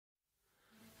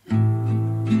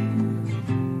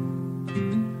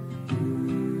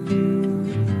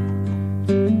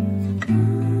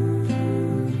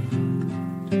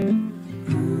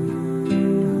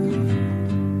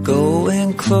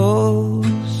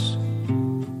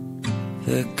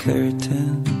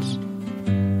curtains,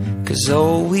 'cause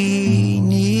all we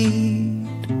need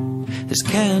is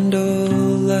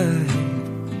candlelight,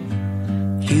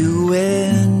 you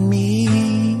and me,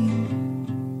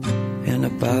 and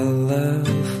a bottle of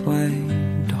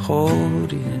wine to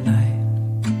hold you tonight.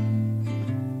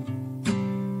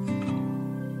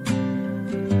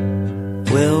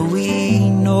 Well, we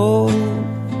know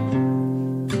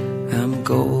I'm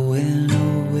going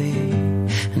away,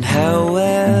 and how I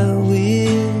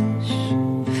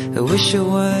wish it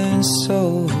weren't so.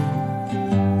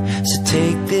 So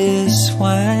take this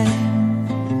wine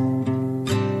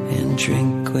and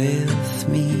drink with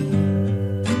me.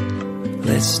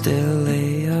 Let's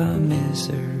delay our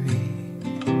misery.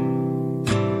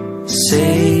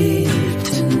 Save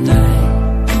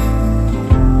tonight,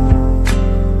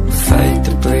 fight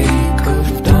the break of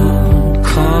dawn.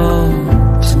 Come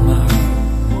tomorrow,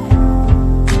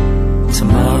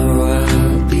 tomorrow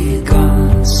I'll be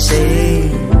gone.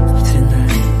 Save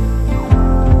tonight,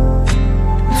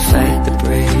 fight the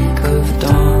break of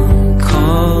dawn.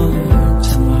 Come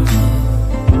tomorrow,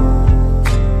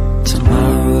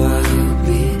 tomorrow I'll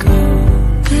be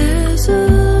gone. There's a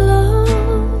log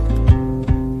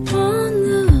on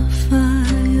the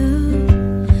fire,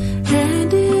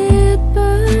 and it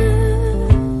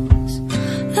burns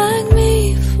like me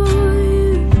for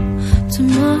you.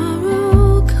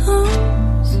 Tomorrow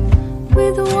comes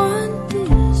with one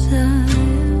desire,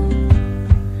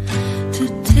 to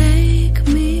take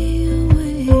me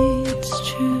away. It's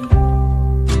true,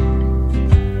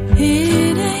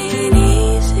 it ain't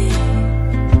easy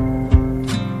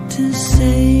to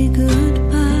say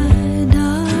goodbye,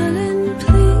 darling.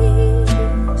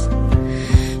 Please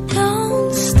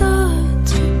don't start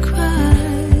to cry,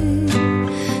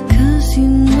 'cause you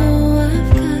know I've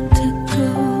got to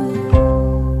go.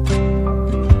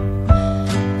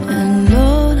 And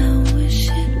Lord, I wish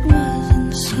it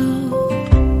wasn't so.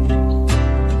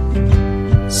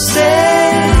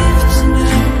 Save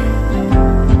tonight,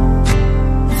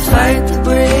 fight the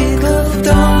break of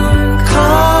dawn.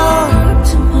 Come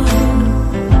tomorrow,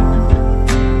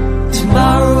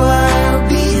 tomorrow I'll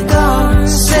be gone.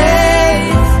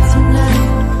 Save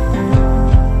tonight,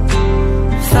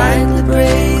 fight the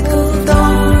break of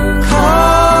dawn.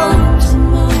 Come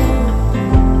tomorrow,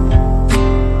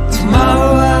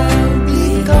 tomorrow I'll be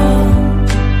gone.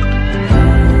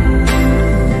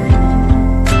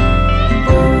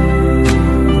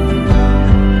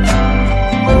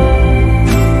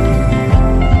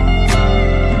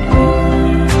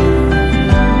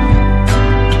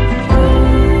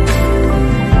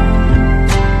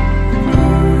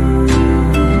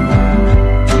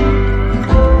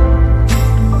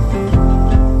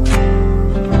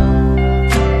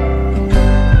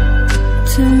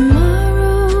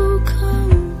 Tomorrow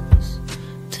comes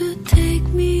to take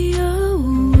me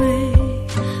away.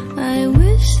 I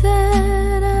wish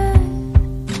that I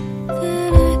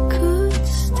could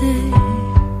stay.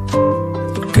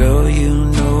 But girl, you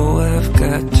know I've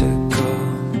got to go,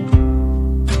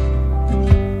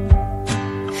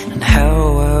 and how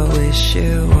I wish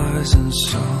it wasn't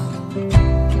so.